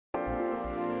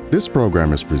This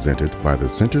program is presented by the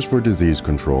Centers for Disease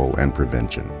Control and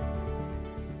Prevention.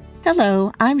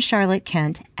 Hello, I'm Charlotte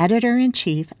Kent,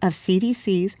 Editor-in-Chief of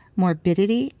CDC's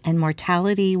Morbidity and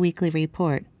Mortality Weekly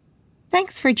Report.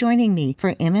 Thanks for joining me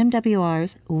for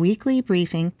MMWR's weekly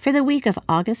briefing for the week of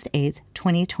August 8th,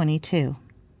 2022.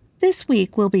 This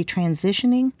week, we'll be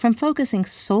transitioning from focusing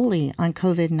solely on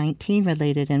COVID-19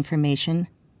 related information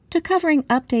to covering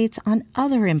updates on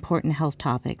other important health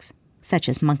topics, such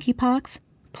as monkeypox,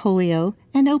 polio,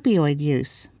 and opioid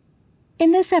use.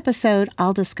 In this episode,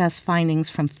 I'll discuss findings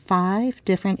from 5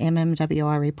 different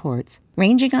MMWR reports,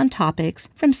 ranging on topics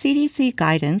from CDC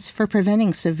guidance for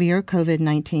preventing severe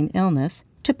COVID-19 illness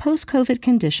to post-COVID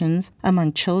conditions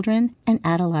among children and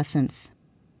adolescents.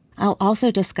 I'll also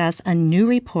discuss a new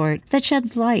report that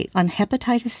sheds light on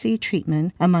hepatitis C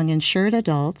treatment among insured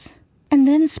adults, and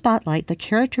then spotlight the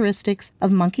characteristics of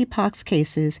monkeypox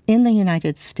cases in the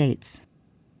United States.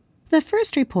 The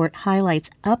first report highlights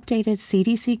updated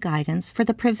CDC guidance for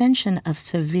the prevention of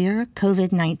severe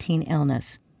COVID-19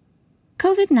 illness.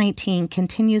 COVID-19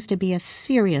 continues to be a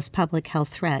serious public health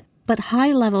threat, but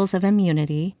high levels of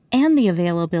immunity and the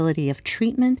availability of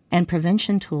treatment and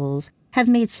prevention tools have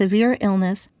made severe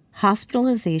illness,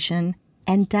 hospitalization,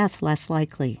 and death less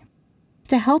likely.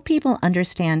 To help people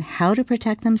understand how to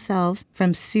protect themselves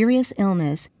from serious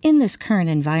illness in this current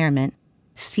environment,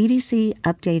 CDC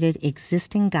updated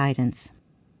existing guidance.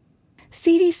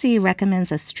 CDC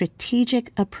recommends a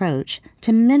strategic approach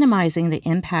to minimizing the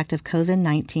impact of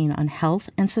COVID-19 on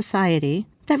health and society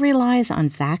that relies on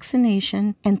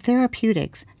vaccination and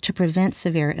therapeutics to prevent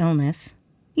severe illness,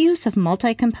 use of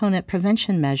multi-component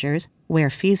prevention measures where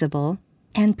feasible,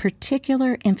 and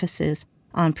particular emphasis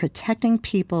on protecting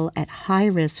people at high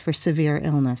risk for severe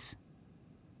illness.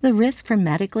 The risk for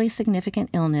medically significant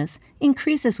illness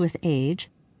increases with age,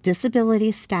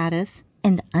 disability status,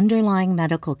 and underlying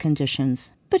medical conditions,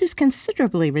 but is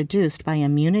considerably reduced by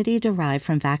immunity derived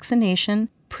from vaccination,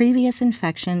 previous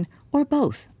infection, or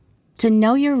both. To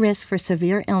know your risk for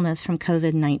severe illness from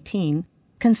COVID-19,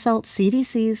 consult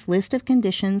CDC's list of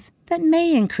conditions that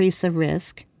may increase the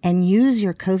risk and use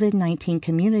your COVID-19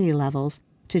 community levels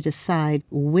to decide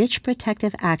which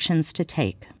protective actions to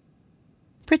take.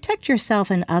 Protect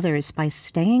yourself and others by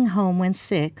staying home when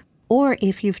sick or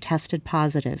if you've tested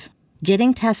positive,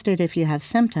 getting tested if you have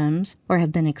symptoms or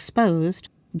have been exposed,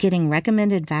 getting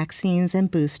recommended vaccines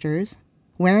and boosters,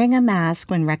 wearing a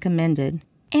mask when recommended,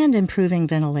 and improving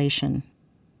ventilation.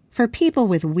 For people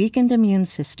with weakened immune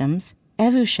systems,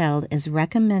 Evusheld is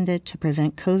recommended to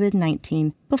prevent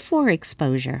COVID-19 before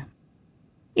exposure.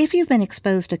 If you've been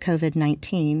exposed to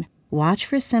COVID-19, watch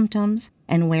for symptoms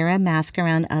and wear a mask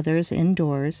around others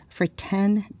indoors for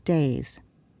 10 days.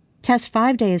 Test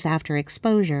 5 days after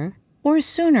exposure, or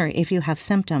sooner if you have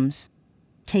symptoms.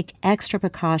 Take extra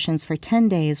precautions for 10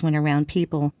 days when around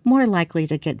people more likely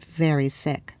to get very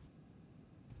sick.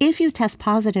 If you test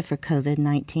positive for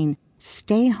COVID-19,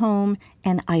 stay home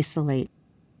and isolate.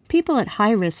 People at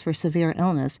high risk for severe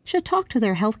illness should talk to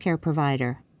their healthcare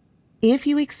provider. If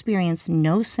you experience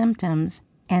no symptoms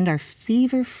and are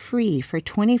fever-free for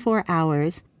 24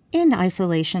 hours, end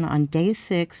isolation on day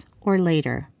 6 or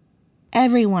later.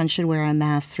 Everyone should wear a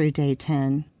mask through day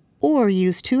 10, or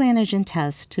use 2 antigen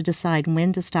tests to decide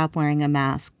when to stop wearing a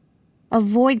mask.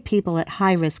 Avoid people at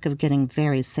high risk of getting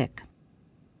very sick.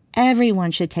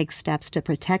 Everyone should take steps to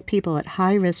protect people at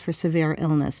high risk for severe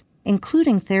illness,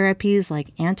 including therapies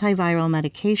like antiviral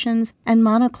medications and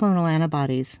monoclonal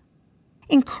antibodies.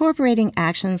 Incorporating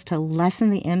actions to lessen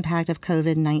the impact of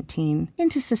COVID-19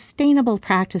 into sustainable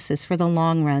practices for the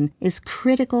long run is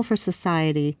critical for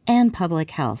society and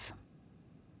public health.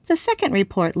 The second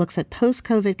report looks at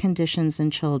post-COVID conditions in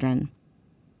children.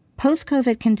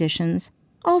 Post-COVID conditions,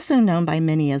 also known by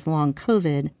many as long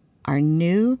COVID, are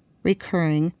new,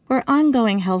 recurring, or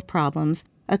ongoing health problems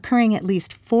occurring at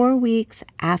least 4 weeks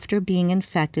after being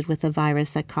infected with the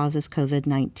virus that causes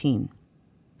COVID-19.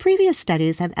 Previous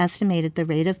studies have estimated the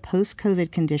rate of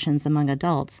post-COVID conditions among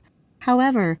adults.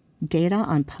 However, data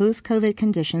on post-COVID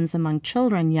conditions among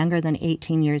children younger than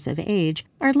 18 years of age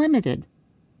are limited.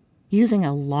 Using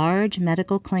a large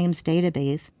medical claims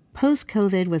database,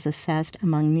 post-COVID was assessed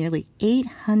among nearly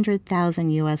 800,000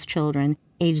 U.S. children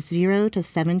aged 0 to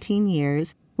 17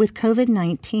 years with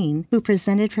COVID-19 who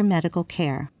presented for medical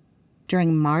care.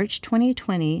 During March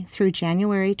 2020 through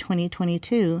January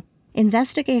 2022,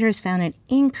 investigators found an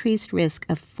increased risk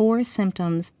of 4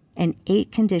 symptoms and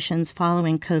 8 conditions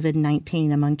following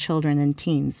COVID-19 among children and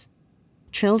teens.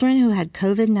 Children who had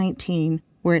COVID-19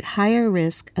 were at higher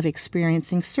risk of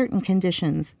experiencing certain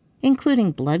conditions,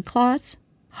 including blood clots,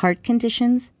 heart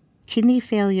conditions, kidney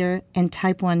failure, and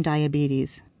type 1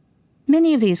 diabetes.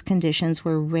 Many of these conditions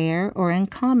were rare or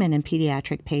uncommon in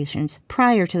pediatric patients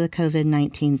prior to the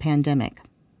COVID-19 pandemic.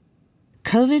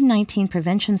 COVID-19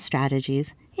 prevention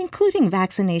strategies, including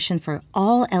vaccination for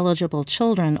all eligible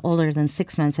children older than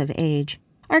 6 months of age,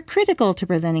 are critical to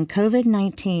preventing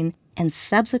COVID-19 and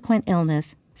subsequent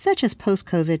illness, such as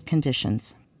post-COVID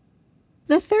conditions.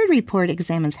 The third report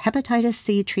examines hepatitis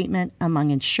C treatment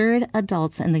among insured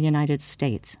adults in the United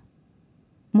States.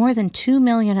 More than 2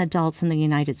 million adults in the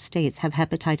United States have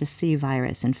hepatitis C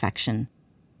virus infection.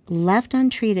 Left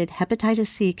untreated, hepatitis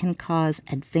C can cause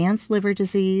advanced liver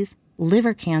disease,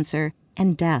 liver cancer,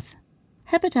 and death.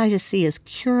 Hepatitis C is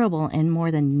curable in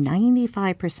more than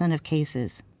 95% of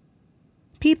cases.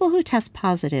 People who test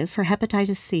positive for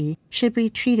hepatitis C should be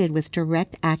treated with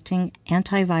direct-acting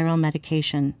antiviral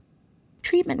medication.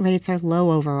 Treatment rates are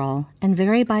low overall and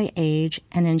vary by age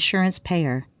and insurance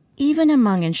payer. Even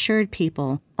among insured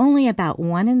people, only about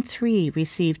 1 in 3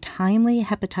 receive timely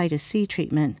hepatitis C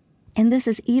treatment, and this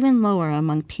is even lower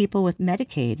among people with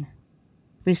Medicaid.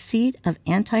 Receipt of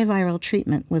antiviral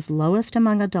treatment was lowest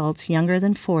among adults younger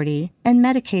than 40 and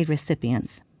Medicaid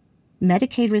recipients.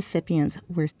 Medicaid recipients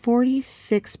were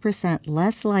 46%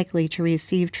 less likely to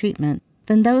receive treatment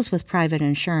than those with private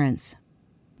insurance.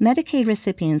 Medicaid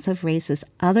recipients of races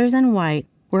other than white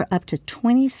were up to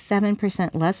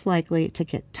 27% less likely to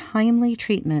get timely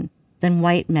treatment than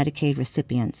white Medicaid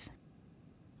recipients.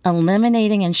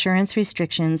 Eliminating insurance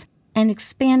restrictions and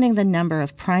expanding the number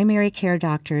of primary care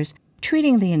doctors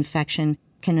treating the infection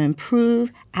can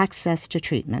improve access to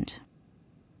treatment.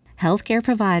 Healthcare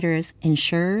providers,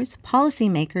 insurers,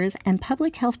 policymakers, and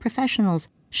public health professionals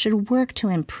should work to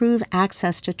improve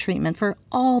access to treatment for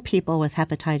all people with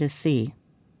hepatitis C.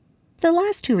 The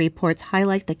last 2 reports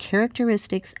highlight the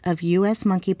characteristics of U.S.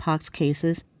 monkeypox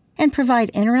cases and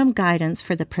provide interim guidance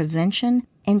for the prevention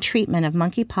and treatment of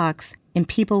monkeypox in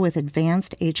people with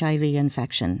advanced HIV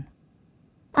infection.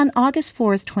 On August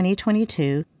 4,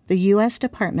 2022, the U.S.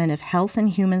 Department of Health and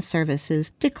Human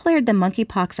Services declared the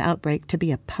monkeypox outbreak to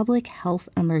be a public health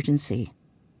emergency.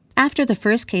 After the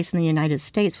first case in the United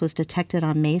States was detected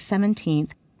on May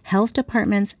 17th, health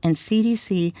departments and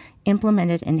CDC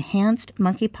implemented enhanced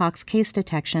monkeypox case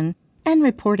detection and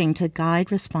reporting to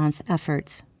guide response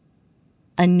efforts.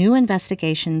 A new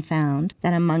investigation found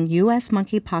that among U.S.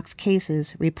 monkeypox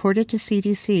cases reported to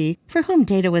CDC for whom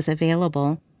data was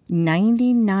available,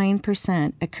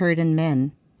 99% occurred in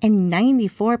men, and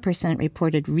 94%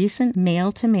 reported recent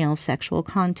male-to-male sexual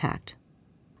contact.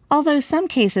 Although some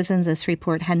cases in this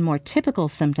report had more typical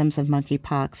symptoms of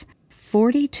monkeypox,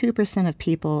 42% of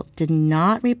people did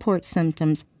not report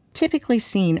symptoms typically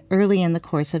seen early in the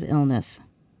course of illness.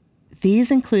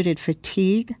 These included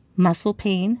fatigue, muscle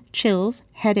pain, chills,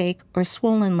 headache, or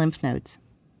swollen lymph nodes.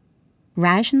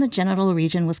 Rash in the genital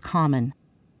region was common.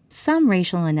 Some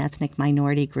racial and ethnic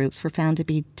minority groups were found to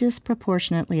be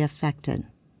disproportionately affected.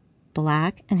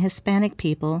 Black and Hispanic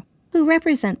people, who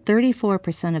represent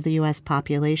 34% of the U.S.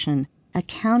 population,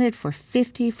 accounted for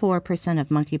 54% of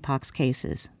monkeypox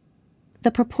cases.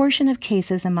 The proportion of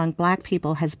cases among Black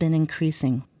people has been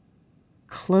increasing.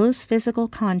 Close physical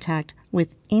contact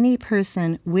with any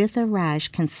person with a rash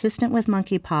consistent with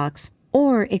monkeypox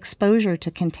or exposure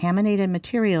to contaminated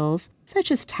materials,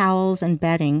 such as towels and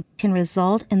bedding, can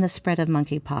result in the spread of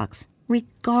monkeypox,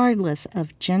 regardless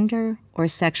of gender or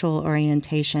sexual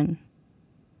orientation.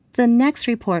 The next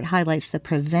report highlights the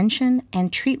prevention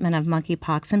and treatment of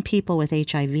monkeypox in people with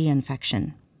HIV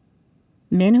infection.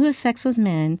 Men who have sex with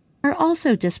men are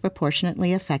also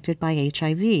disproportionately affected by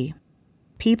HIV.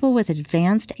 People with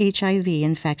advanced HIV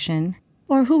infection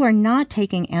or who are not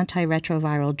taking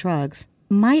antiretroviral drugs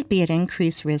might be at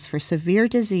increased risk for severe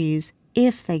disease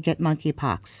if they get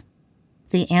monkeypox.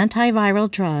 The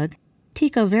antiviral drug,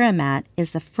 tecovirimat,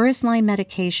 is the first-line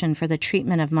medication for the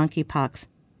treatment of monkeypox,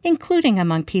 including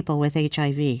among people with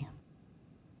HIV.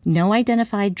 No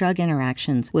identified drug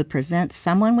interactions would prevent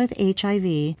someone with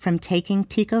HIV from taking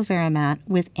tecovirimat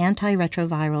with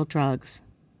antiretroviral drugs.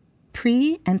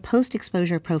 Pre- and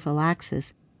post-exposure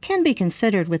prophylaxis can be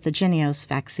considered with the Jynneos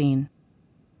vaccine.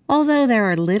 Although there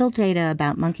are little data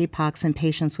about monkeypox in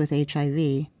patients with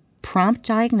HIV, prompt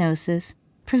diagnosis,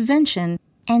 prevention,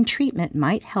 and treatment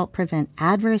might help prevent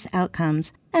adverse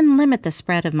outcomes and limit the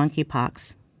spread of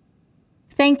monkeypox.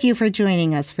 Thank you for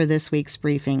joining us for this week's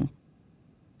briefing.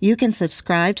 You can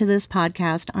subscribe to this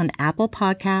podcast on Apple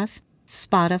Podcasts,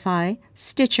 Spotify,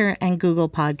 Stitcher, and Google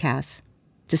Podcasts.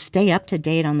 To stay up to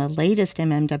date on the latest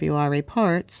MMWR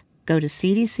reports, go to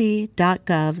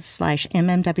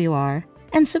cdc.gov/MMWR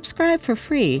and subscribe for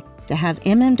free to have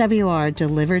MMWR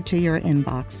delivered to your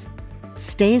inbox.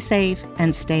 Stay safe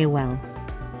and stay well.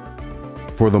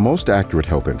 For the most accurate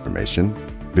health information,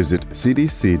 visit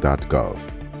cdc.gov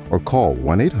or call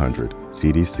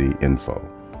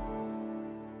 1-800-CDC-INFO.